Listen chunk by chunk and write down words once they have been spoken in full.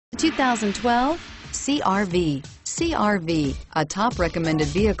2012 CR-V. CR-V, a top recommended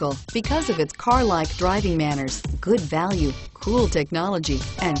vehicle because of its car-like driving manners, good value, cool technology,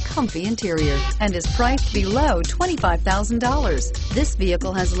 and comfy interior, and is priced below $25,000. This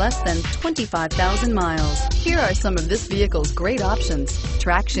vehicle has less than 25,000 miles. Here are some of this vehicle's great options: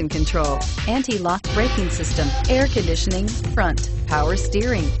 traction control, anti-lock braking system, air conditioning, front, power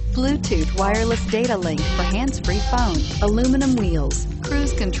steering, Bluetooth wireless data link for hands-free phone, aluminum wheels,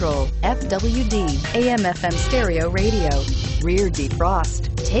 cruise control, FWD, AM/FM stereo radio, rear defrost.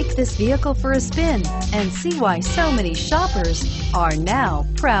 Take this vehicle for a spin and see why so many shoppers are now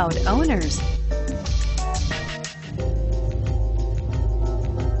proud owners.